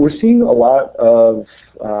 Yeah, we're seeing a lot of,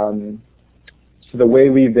 so the way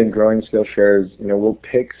we've been growing Skillshare is, we'll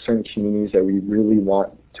pick certain communities that we really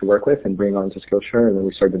want to work with and bring onto Skillshare, and then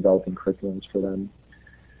we start developing curriculums for them.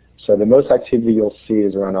 So the most activity you'll see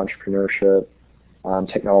is around entrepreneurship,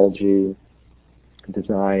 technology,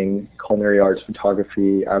 design, culinary arts,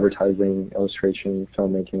 photography, advertising, illustration,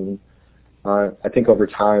 filmmaking. I think over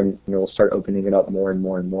time, we'll start opening it up more and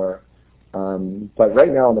more and more. But right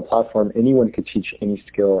now on the platform, anyone could teach any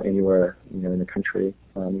skill anywhere, in the country.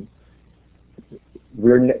 I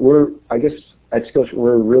guess at Skillshare,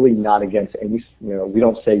 we're really not against any. We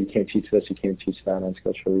don't say you can't teach this, you can't teach that on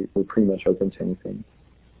Skillshare. We're pretty much open to anything.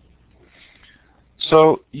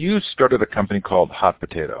 So you started a company called Hot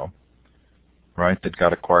Potato, right, that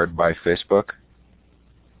got acquired by Facebook?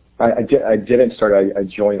 I didn't start. I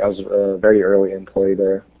joined. I was a very early employee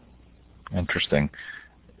there. Interesting.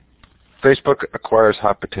 Facebook acquires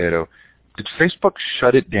Hot Potato. Did Facebook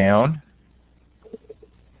shut it down?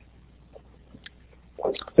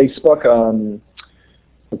 Facebook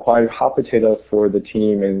acquired Hot Potato for the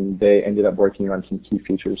team, and they ended up working on some key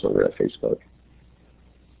features over at Facebook.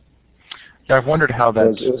 Yeah, I've wondered how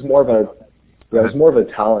that. It was more of a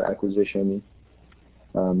talent acquisition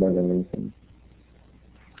more than anything.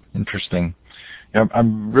 Interesting.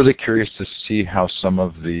 I'm really curious to see how some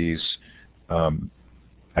of these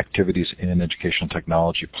activities in educational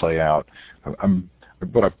technology play out.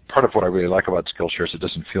 Part of what I really like about Skillshare is it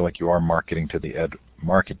doesn't feel like you are marketing to the ed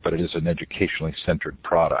market, but it is an educationally centered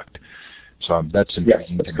product. So that's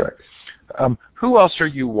intriguing. Yes, that's correct. Who else are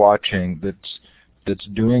you watching that's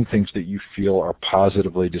doing things that you feel are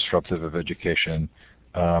positively disruptive of education,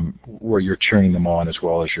 where you're cheering them on as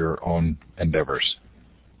well as your own endeavors?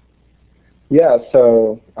 Yeah,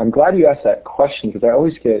 so I'm glad you asked that question because I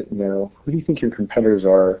always get, who do you think your competitors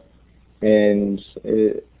are? And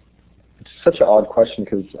it's such an odd question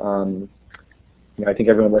because, I think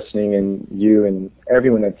everyone listening and you and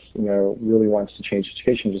everyone that's, really wants to change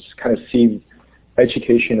education just kind of see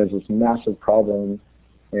education as this massive problem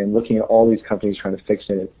and looking at all these companies trying to fix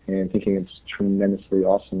it and thinking it's tremendously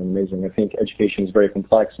awesome and amazing. I think education is very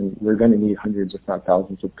complex and we're going to need hundreds, if not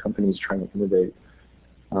thousands, of companies trying to innovate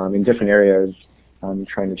in different areas,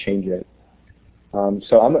 trying to change it.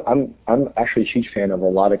 So I'm actually a huge fan of a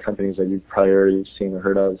lot of companies that you've probably already seen or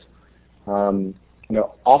heard of.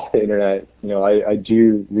 Off the internet, I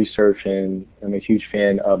do research and I'm a huge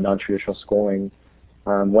fan of non-traditional schooling.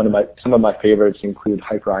 Some of my favorites include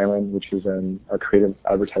Hyper Island, which is a creative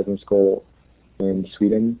advertising school in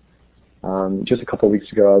Sweden. Just a couple of weeks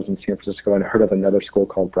ago, I was in San Francisco and I heard of another school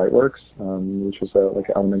called Brightworks, which was like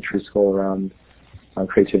an elementary school around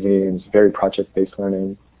creativity and it's very project-based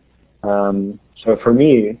learning. So for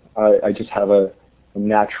me, I just have a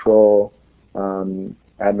natural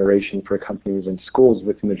admiration for companies and schools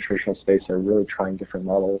within the traditional space that are really trying different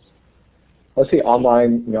models. Let's say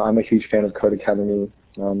online, I'm a huge fan of Code Academy,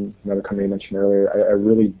 another company I mentioned earlier. I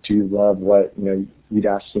really do love what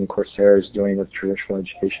Udacity and Coursera is doing with traditional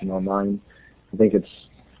education online. I think it's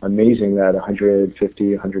amazing that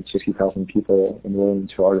 160,000 people enrolled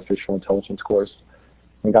into artificial intelligence course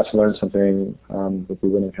and got to learn something that we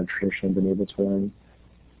wouldn't have traditionally been able to learn.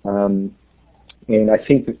 And I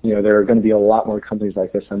think that, there are going to be a lot more companies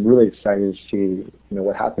like this. I'm really excited to see,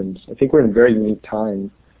 what happens. I think we're in a very unique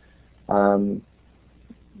time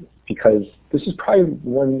because this is probably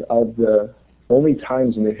one of the only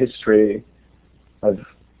times in the history of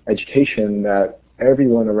education that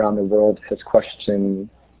everyone around the world has questioned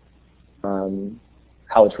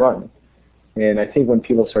how it's run. And I think when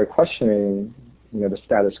people start questioning, the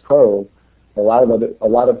status quo, a lot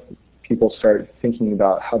of people start thinking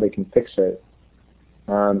about how they can fix it.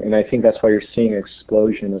 And I think that's why you're seeing an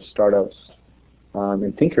explosion of startups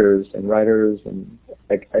and thinkers and writers and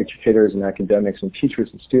educators and academics and teachers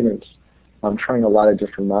and students trying a lot of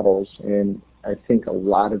different models. And I think a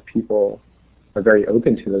lot of people are very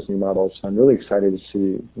open to those new models. So I'm really excited to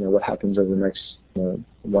see what happens over the next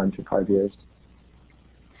 1 to 5 years.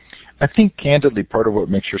 I think, candidly, part of what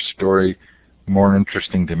makes your story more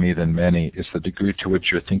interesting to me than many is the degree to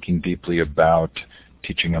which you're thinking deeply about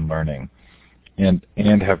teaching and learning, and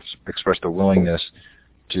have expressed a willingness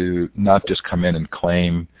to not just come in and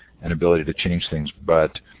claim an ability to change things,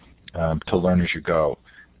 but to learn as you go.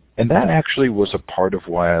 And that actually was a part of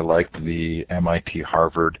why I liked the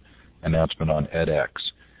MIT-Harvard announcement on edX,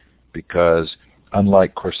 because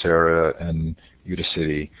unlike Coursera and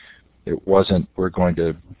Udacity, it wasn't, we're going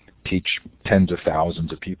to teach tens of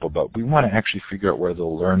thousands of people, but we want to actually figure out where the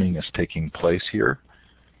learning is taking place here.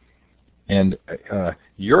 And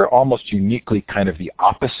you're almost uniquely kind of the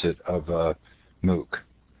opposite of a MOOC,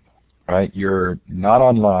 right? You're not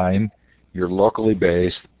online, you're locally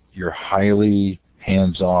based, you're highly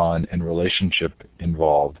hands-on and relationship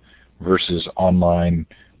involved versus online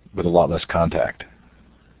with a lot less contact.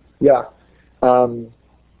 Yeah. I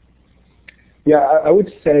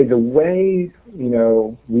would say the way,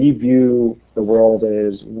 we view the world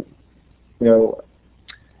is, we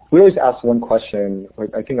always ask one question,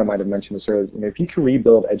 I think I might have mentioned this earlier, if you could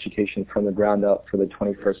rebuild education from the ground up for the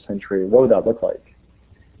 21st century, what would that look like?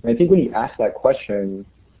 And I think when you ask that question,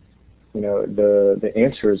 the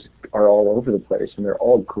answers are all over the place, and they're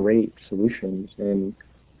all great solutions. And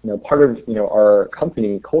part of our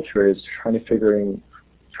company culture is trying to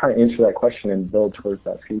answer that question and build towards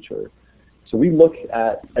that future. So we look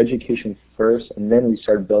at education first, and then we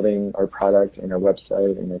start building our product and our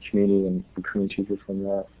website and our community and recruiting teachers from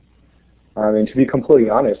that. And to be completely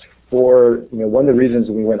honest, one of the reasons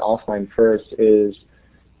we went offline first is,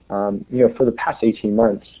 for the past 18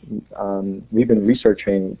 months, we've been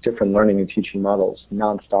researching different learning and teaching models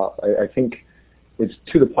nonstop. I think it's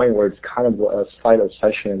to the point where it's kind of a side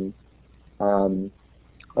obsession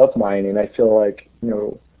of mine, and I feel like,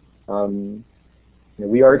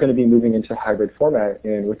 we are going to be moving into hybrid format,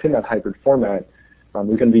 and within that hybrid format,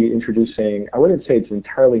 we're going to be introducing, I wouldn't say it's an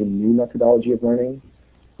entirely new methodology of learning,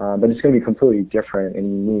 but it's going to be completely different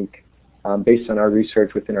and unique based on our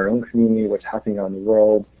research within our own community, what's happening on the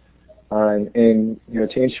world. And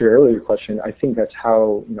to answer your earlier question, I think that's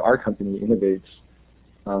how our company innovates.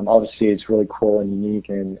 Obviously, it's really cool and unique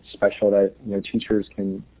and special that teachers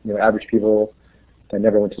can, average people that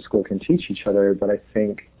never went to school can teach each other. But I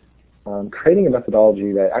think creating a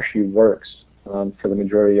methodology that actually works for the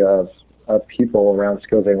majority of people around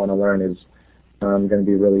skills they want to learn is going to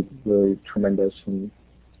be really, really tremendous. And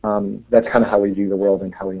that's kind of how we view the world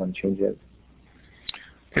and how we want to change it.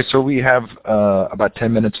 Okay, so we have about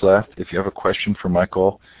 10 minutes left. If you have a question for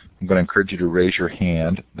Michael, I'm going to encourage you to raise your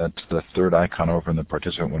hand. That's the third icon over in the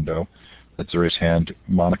participant window. That's the raise hand.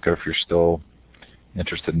 Monica, if you're still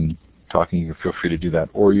interested in talking, you can feel free to do that,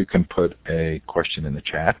 or you can put a question in the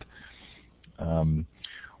chat.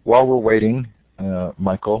 While we're waiting,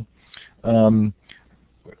 Michael, when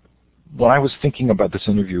I was thinking about this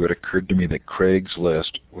interview, it occurred to me that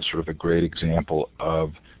Craigslist was sort of a great example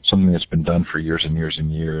of something that's been done for years and years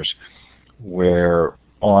and years, where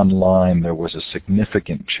online there was a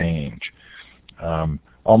significant change,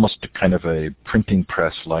 almost kind of a printing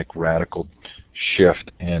press-like radical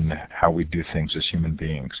shift in how we do things as human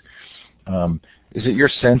beings. Is it your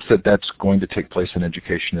sense that that's going to take place in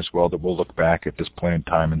education as well, that we'll look back at this point in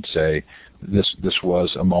time and say this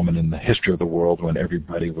was a moment in the history of the world when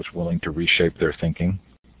everybody was willing to reshape their thinking?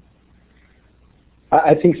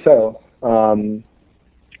 I think so.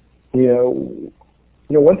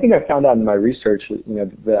 One thing I found out in my research,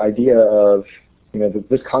 the idea of,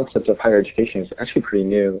 this concept of higher education is actually pretty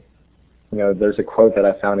new. There's a quote that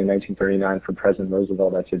I found in 1939 from President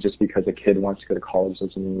Roosevelt that said, just because a kid wants to go to college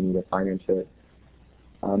doesn't mean we need to finance it.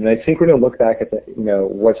 And I think we're going to look back at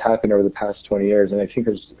what's happened over the past 20 years, and I think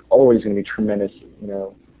there's always going to be tremendous,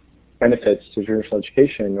 benefits to traditional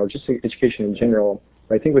education or just education in general.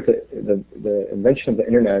 But I think with the invention of the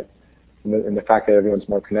internet and the fact that everyone's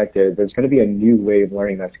more connected, there's going to be a new way of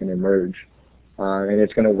learning that's going to emerge, and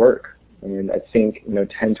it's going to work. And I think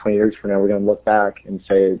 10, 20 years from now, we're going to look back and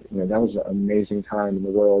say, that was an amazing time in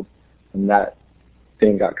the world, and that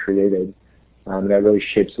thing got created, and that really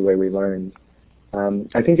shapes the way we learn.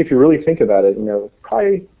 I think if you really think about it,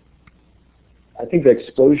 I think the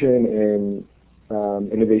explosion in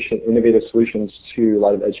innovative solutions to a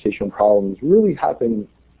lot of educational problems really happened.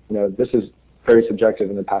 This is very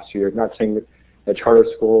subjective in the past few years. Not saying that charter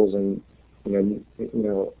schools and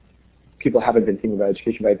people haven't been thinking about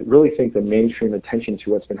education, but I really think the mainstream attention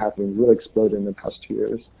to what's been happening really exploded in the past 2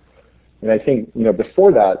 years. And I think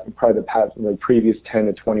before that, probably the past previous 10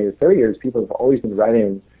 to 20 or 30 years, people have always been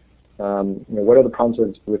writing What are the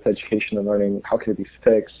problems with education and learning? How can it be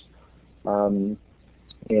fixed? And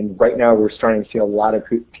right now we're starting to see a lot of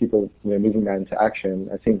people moving that into action.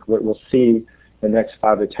 I think what we'll see in the next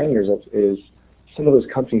 5 to 10 years is some of those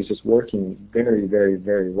companies just working very, very,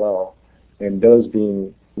 very well, and those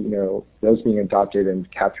being adopted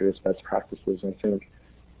and captured as best practices. And I think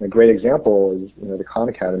a great example is the Khan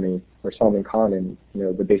Academy, or Salman Khan, and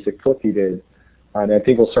the basic flip he did. And I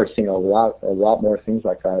think we'll start seeing a lot more things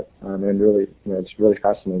like that. And really, it's really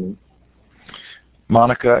fascinating.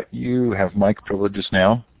 Monica, you have mic privileges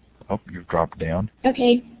now. Oh, you've dropped down.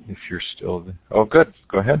 Okay. If you're still there. Oh, good.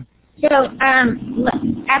 Go ahead. So,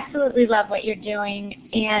 absolutely love what you're doing,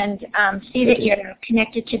 and see that you're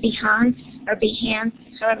connected to Behance, or Behance,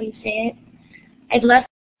 however you say it. I'd love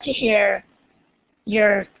to hear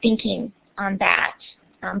your thinking on that.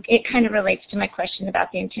 It kind of relates to my question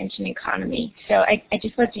about the intention economy. So I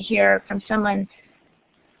just love to hear from someone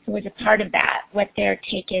who was a part of that, what their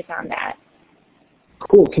take is on that.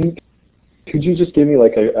 Cool. Could you just give me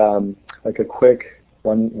like a quick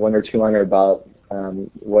one or two liner about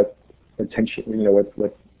what attention, what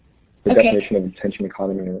the definition of attention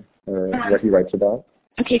economy or what he writes about?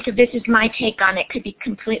 Okay, so this is my take on it. Could be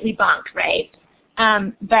completely bonked, right?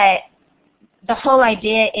 But the whole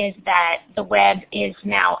idea is that the web is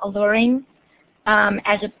now alluring,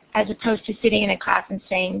 as opposed to sitting in a class and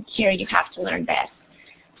saying, here, you have to learn this.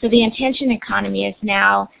 So the intention economy is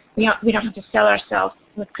now, we don't have to sell ourselves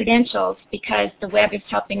with credentials, because the web is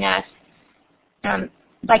helping us,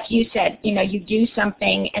 like you said, you do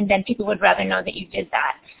something and then people would rather know that you did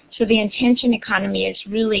that. So the intention economy is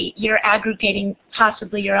really, you're aggregating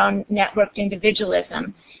possibly your own networked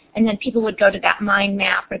individualism, and then people would go to that mind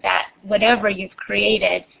map or that whatever you've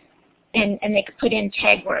created, and they could put in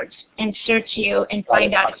tag words and search you and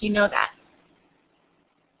find out if you know that.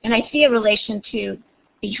 And I see a relation to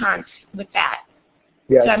Behance with that.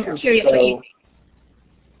 Yeah, so I'm curious what you think.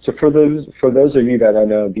 So for those of you that don't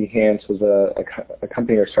know, Behance was a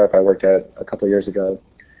company or startup I worked at a couple of years ago,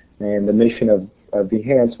 and the mission of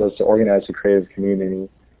Behance was to organize a creative community.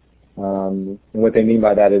 And what they mean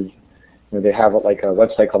by that is, they have like a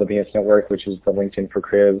website called the Behance Network, which is the LinkedIn for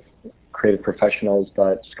creative professionals.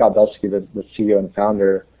 But Scott Belsky, the CEO and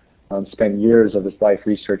founder, spent years of his life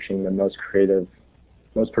researching the most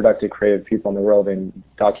productive creative people in the world, and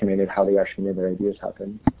documented how they actually made their ideas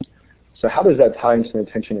happen. So how does that tie into the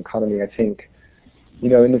attention economy? I think,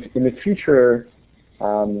 in the future, a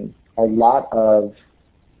lot of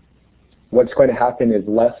what's going to happen is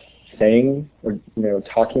less saying or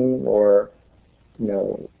talking, or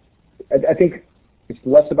I think it's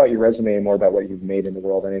less about your resume and more about what you've made in the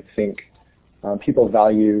world. And I think people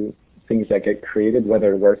value things that get created,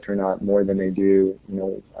 whether it worked or not, more than they do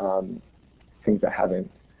things that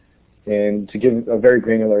haven't. And to give a very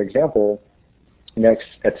granular example, next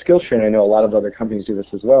at Skillshare, and I know a lot of other companies do this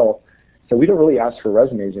as well, so we don't really ask for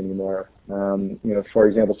resumes anymore. For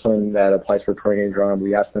example, someone that applies for a programming job,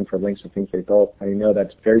 we ask them for links to things they built. I know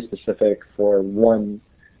that's very specific for one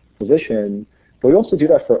position, but we also do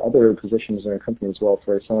that for other positions in our company as well.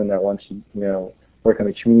 For someone that wants to, work on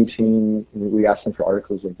the community team, we ask them for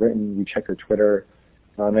articles they've written. We check their Twitter.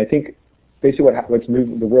 I think basically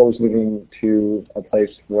the world is moving to a place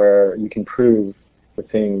where you can prove the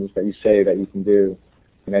things that you say that you can do,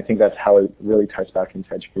 and I think that's how it really ties back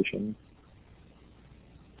into education.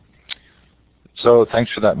 So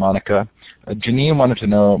thanks for that, Monica. Janine wanted to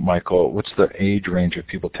know, Michael, what's the age range of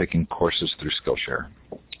people taking courses through Skillshare?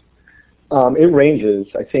 It ranges.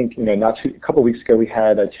 I think, a couple of weeks ago we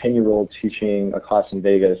had a 10-year-old teaching a class in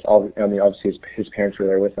Vegas. Obviously his parents were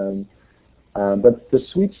there with him. But the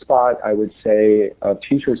sweet spot, I would say, of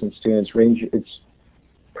teachers and students it's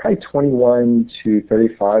probably 21 to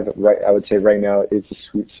 35. Right, I would say right now is the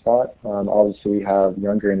sweet spot. Obviously we have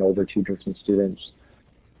younger and older teachers and students.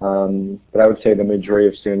 But I would say the majority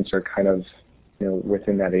of students are kind of,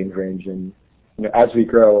 within that age range. And as we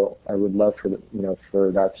grow, I would love for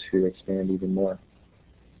that to expand even more.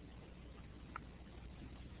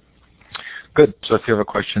 Good. So if you have a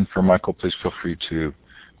question for Michael, please feel free to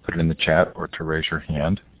put it in the chat or to raise your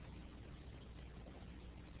hand.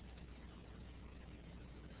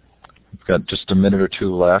 We've got just a minute or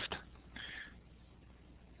two left.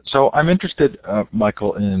 So I'm interested,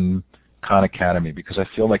 Michael, in Khan Academy, because I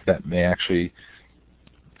feel like that may actually,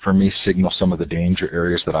 for me, signal some of the danger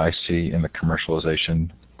areas that I see in the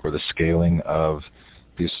commercialization or the scaling of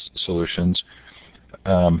these solutions.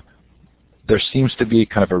 There seems to be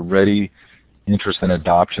kind of a ready interest and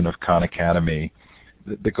adoption of Khan Academy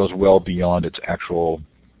that goes well beyond its actual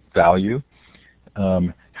value.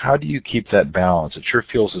 How do you keep that balance? It sure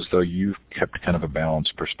feels as though you've kept kind of a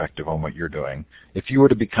balanced perspective on what you're doing. If you were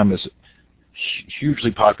to become as hugely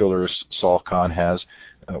popular as Saul Khan has,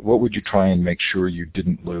 what would you try and make sure you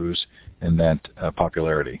didn't lose in that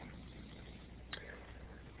popularity?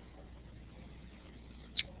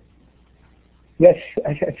 Yes,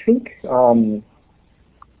 I think I'm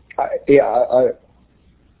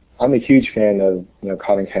a huge fan of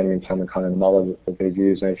Khan and Kahneman, Simon Khan, and the model that they've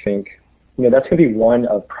used. And I think that's going to be one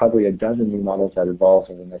of probably a dozen new models that evolve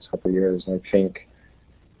over the next couple of years. And I think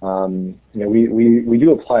we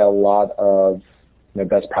do apply a lot of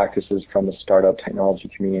best practices from the startup technology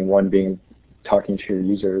community, and one being talking to your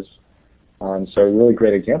users. So a really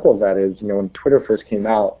great example of that is when Twitter first came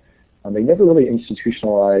out, they never really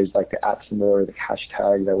institutionalized like the @ or the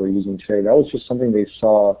hashtag that we're using today. That was just something they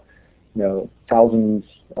saw, thousands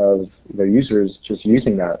of their users just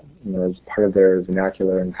using that, as part of their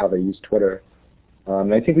vernacular and how they use Twitter.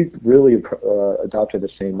 And I think we've really adopted the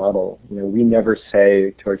same model. We never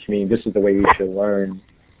say to our community, this is the way you should learn.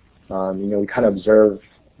 We kind of observe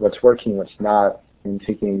what's working, what's not, and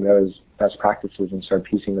taking those best practices and start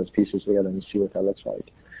piecing those pieces together and see what that looks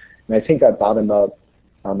like. And I think that bottom-up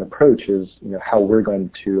approach is how we're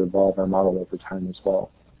going to evolve our model over time as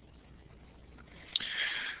well.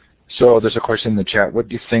 So there's a question in the chat. What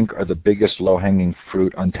do you think are the biggest low-hanging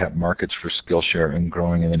fruit, untapped markets for Skillshare and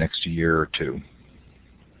growing in the next year or two?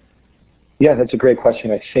 Yeah, that's a great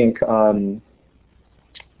question. I think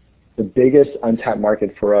the biggest untapped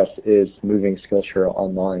market for us is moving Skillshare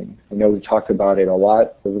online. I know we've talked about it a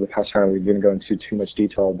lot over the past hour, and we didn't go into too much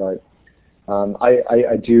detail, but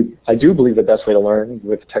I do believe the best way to learn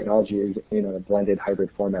with technology is in a blended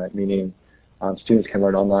hybrid format, meaning students can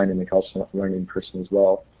learn online and they can also learn in person as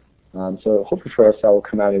well. So hopefully for us that will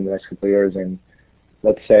come out in the next couple of years, and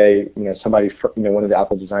let's say somebody, one of the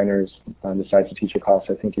Apple designers decides to teach a class.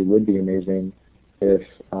 I think it would be amazing if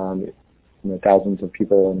thousands of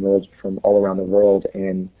people enrolled from all around the world,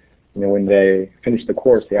 and when they finish the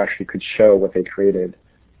course, they actually could show what they created.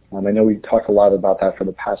 I know we talked a lot about that for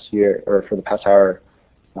the past year or for the past hour,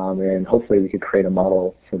 and hopefully we could create a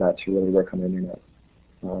model for that to really work on the internet.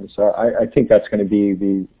 So I think that's going to be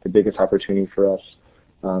the biggest opportunity for us,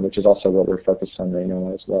 which is also what we're focused on right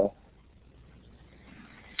now as well.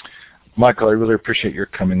 Michael, I really appreciate your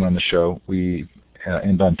coming on the show. We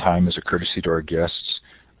end on time as a courtesy to our guests.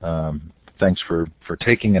 Thanks for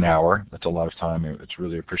taking an hour. That's a lot of time. It's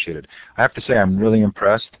really appreciated. I have to say I'm really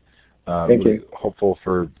impressed. Thank you. Hopeful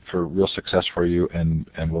for real success for you, and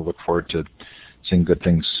we'll look forward to seeing good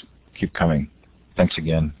things keep coming. Thanks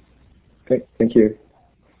again. Okay, thank you.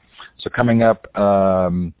 So coming up,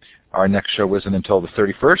 our next show isn't until the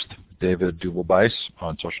 31st. David Dubel-Bice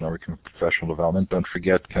on social networking and professional development. Don't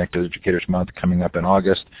forget Connected Educators Month coming up in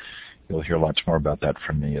August. You'll hear lots more about that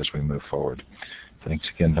from me as we move forward. Thanks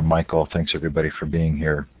again to Michael. Thanks everybody for being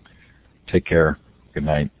here. Take care. Good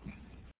night.